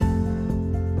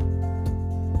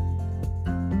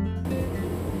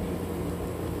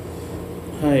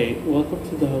Hi, welcome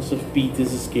to the House of P.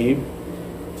 This is Gabe.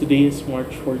 Today is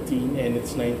March 14 and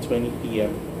it's 9:20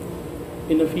 p.m.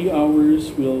 In a few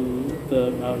hours,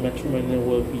 the Metro Manila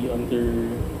will be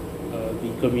under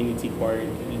the community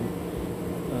quarantine.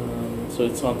 So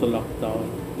it's not a lockdown.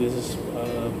 This is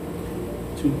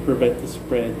to prevent the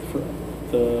spread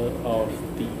of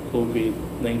the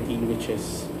COVID-19, which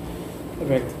is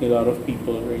affecting a lot of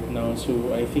people right now.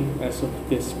 So I think as of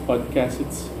this podcast,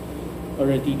 it's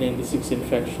already 96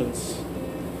 infections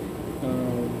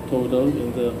total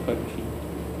in the country.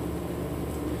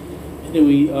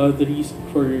 Anyway, the reason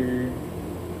for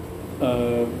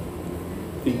uh,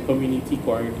 the community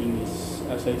quarantine is,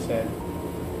 as I said,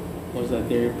 was that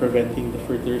they're preventing the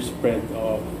further spread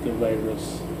of the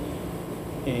virus.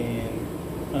 And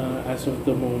as of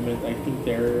the moment, I think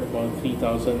there are about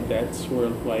 3,000 deaths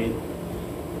worldwide.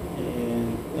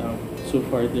 And so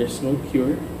far, there's no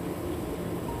cure.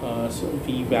 So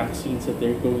the vaccines that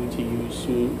they're going to use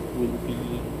would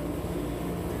be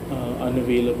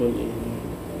unavailable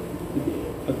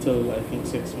until I think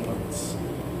 6 months.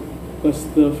 Because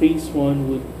the phase one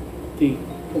would take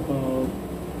about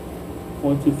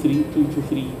 2 to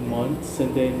 3 months,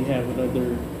 and then you have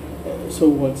another. So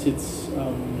once it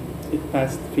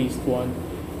passed phase one,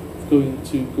 it's going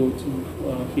to go to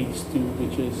phase two,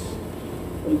 which is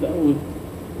that would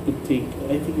take.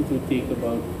 I think it would take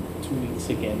about 2 weeks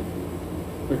again,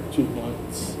 or 2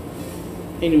 months.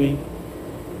 Anyway,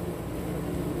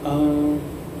 uh,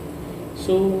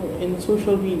 so in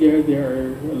social media, there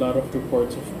are a lot of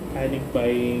reports of panic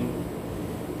buying,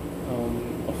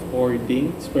 of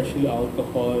hoarding, especially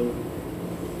alcohol.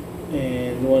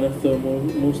 And one of the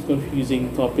most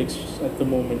confusing topics at the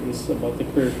moment is about the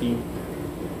curfew.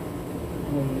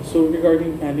 So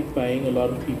regarding panic buying, a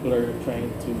lot of people are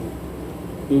trying to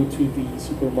go to the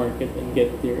supermarket and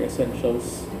get their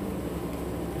essentials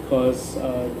because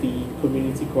the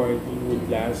community quarantine would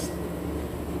last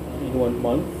in 1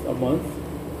 month, a month.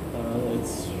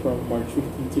 It's from March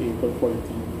 15 to April 14.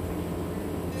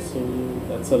 So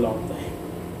that's a long time.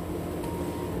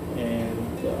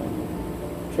 And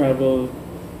travel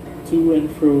to and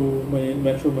fro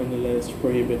Metro Manila is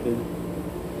prohibited.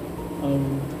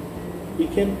 Um, you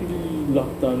can't really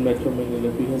lock down Metro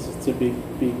Manila because it's a big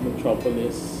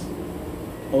metropolis.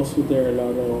 Also, there are a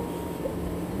lot of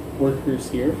workers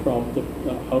here from the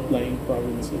outlying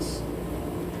provinces,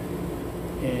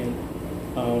 and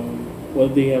well,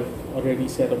 they have already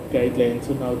set up guidelines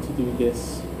on how to do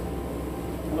this.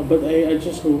 But I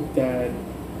just hope that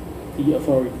the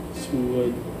authorities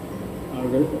would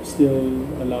still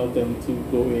allow them to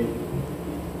go in.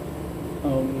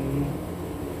 Um,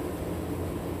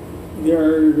 there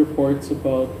are reports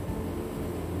about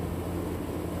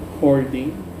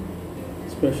hoarding,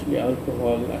 especially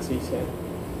alcohol, as I said.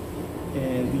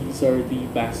 And these are the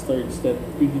bastards that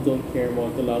really don't care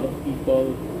about a lot of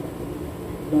people.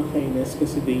 Nakakainis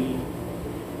kasi they,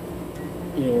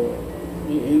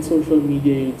 in social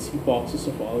media, you'd see boxes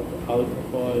of alcohol,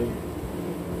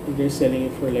 and they're selling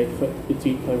it for like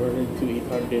between 500 to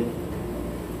 800,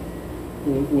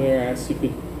 whereas you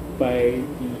could buy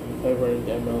the 500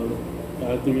 ml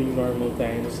during normal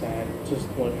times at just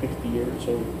 150 or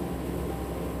so.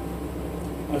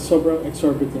 Sobrang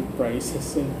exorbitant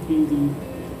prices, and really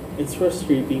it's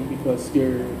frustrating because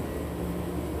you're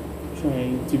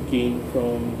trying to gain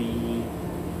from the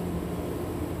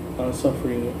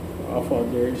suffering of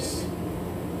others.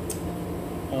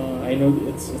 I know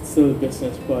it's still a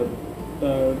business, but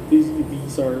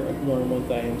these are abnormal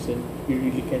times, and we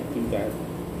really can't do that.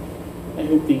 I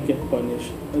hope they get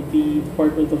punished. The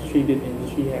Department of Trade and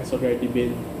Industry has already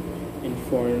been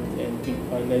informed, and the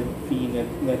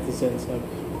netizens have,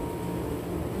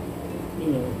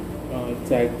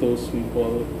 tagged those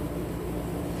people,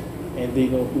 and they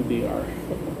know who they are.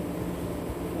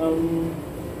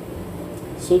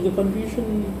 So the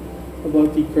confusion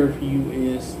about the curfew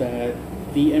is that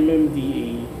the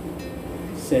MMDA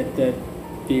said that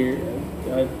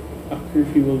a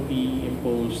curfew will be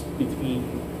imposed between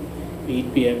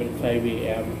 8 p.m. and 5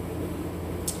 a.m.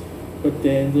 But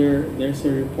then there's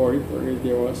a report, or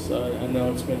there was an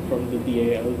announcement from the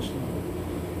DILG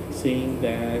saying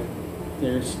that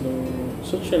there's no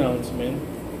such announcement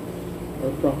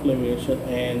or proclamation,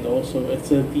 and also it's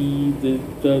the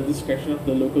discretion of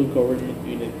the local government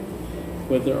unit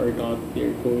whether or not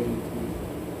they're going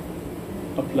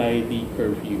to apply the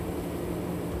curfew.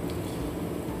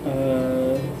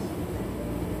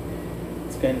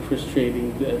 It's kind of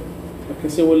frustrating that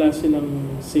kasi wala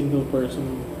silang single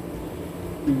person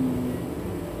who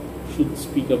should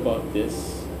speak about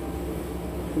this.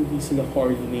 Hindi sila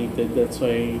coordinated, that's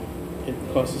why it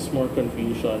causes more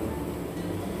confusion.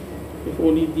 If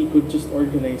only they could just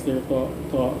organize their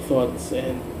thoughts,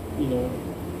 and you know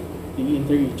the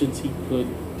interagency could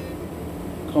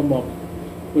come up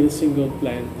with a single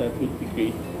plan, that would be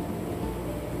great.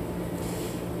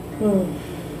 Well,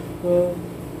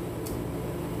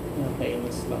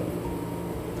 nakakainis lang.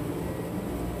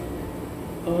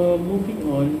 Moving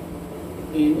on,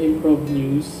 in improv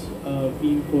news,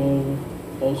 Vivo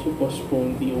also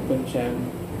postponed the Open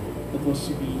Jam that was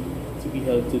to be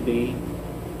held today.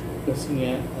 Kasi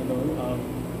nga,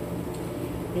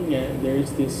 yun nga,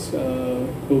 there's this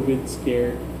COVID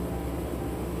scare,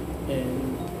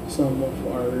 and some of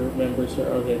our members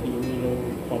are already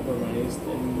compromised,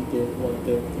 and we don't want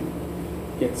them to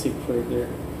get sick further.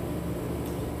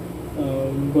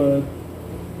 But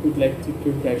we'd like to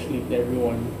congratulate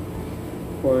everyone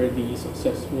for the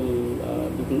successful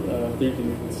Dirty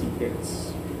Little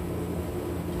Secrets.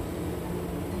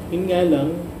 Yun nga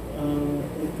lang,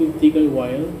 it will take a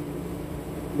while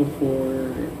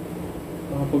before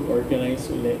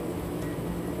makapag-organize ulit.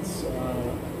 It's,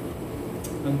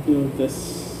 until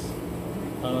this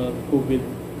COVID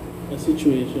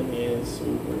situation is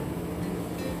over.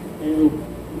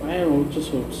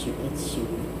 Just hope soon. It's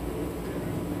soon.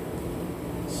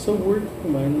 So work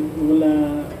naman,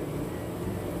 wala.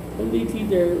 Well, lately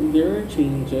there are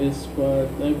changes,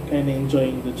 but I'm kind of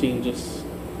enjoying the changes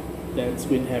that's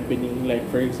been happening. Like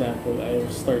for example,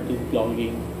 I've started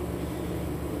blogging.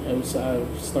 I've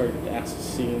started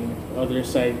accessing other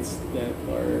sites that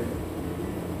are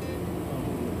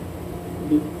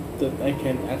that I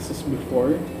can't access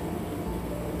before,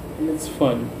 and it's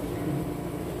fun.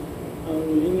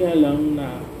 Yun nga lang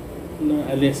na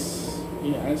alis.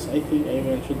 Yeah, as I think I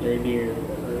mentioned earlier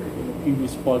or in a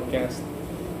previous podcast,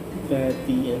 that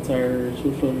the entire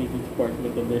social media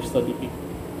department of their study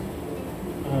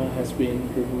has been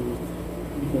removed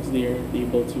because they aren't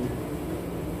able to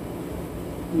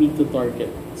meet the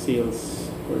target sales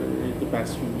for the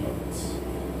past few months.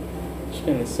 It's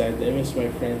kind of sad. I miss my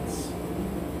friends.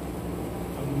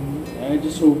 I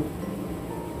just hope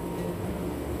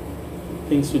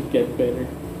things would get better,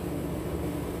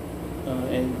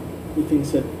 and the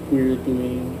things that we're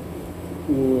doing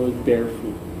would bear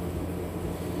fruit.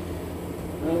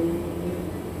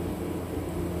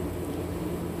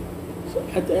 So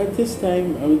at this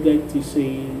time, I would like to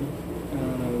say,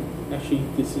 actually,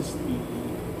 this is the.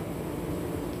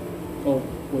 Oh,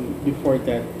 well, before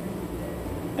that,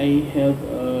 I held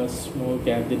a small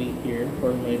gathering here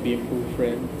for my Bimbo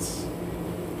friends.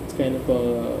 It's kind of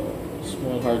a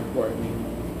small heartwarming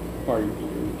party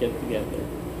or get together.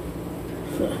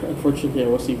 Unfortunately, I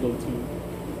was able to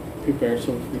prepare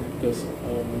some food because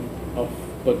of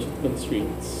budget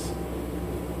constraints.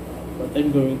 But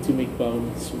I'm going to make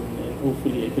bound soon, and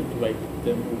hopefully I could invite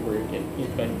them over again.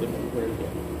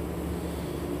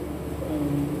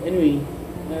 Anyway,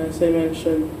 as I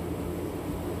mentioned,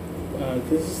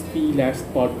 this is the last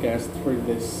podcast for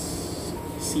this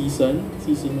season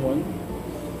 1.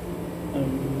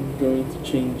 I'm going to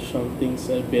change some things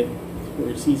a bit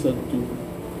for season 2,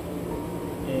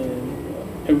 and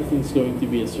everything's going to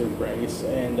be a surprise,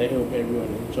 and I hope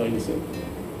everyone enjoys it.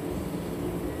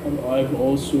 I've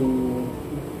also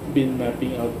been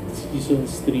mapping out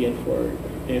seasons 3 and 4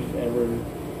 if ever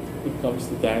it comes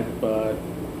to that, but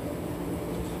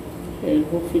and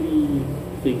hopefully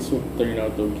things will turn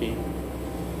out okay.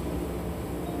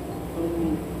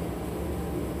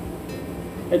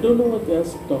 I don't know what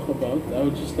else to talk about. I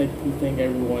would just like to thank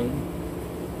everyone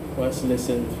who has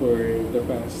listened for the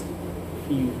past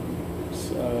few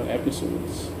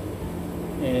episodes.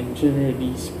 And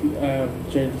generally speaking,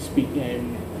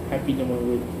 I'm happy naman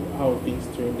with how things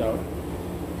turned out.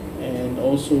 And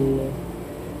also,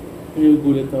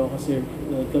 nagugulat ako kasi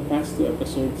the past 2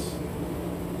 episodes,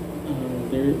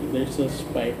 there's a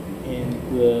spike in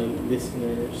the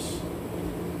listeners.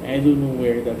 I don't know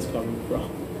where that's coming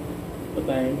from, but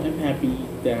I'm happy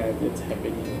that it's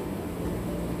happening.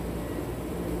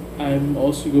 I'm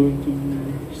also going to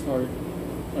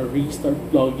restart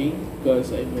blogging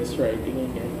because I miss writing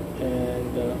again,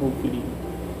 and hopefully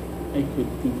I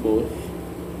could do both.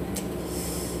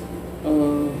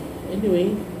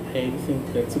 Anyway, I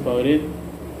think that's about it.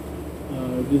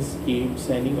 This game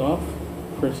signing off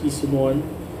for season 1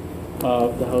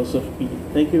 of the House of P.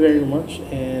 Thank you very much,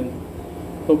 and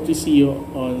hope to see you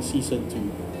on season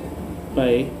 2.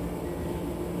 Bye.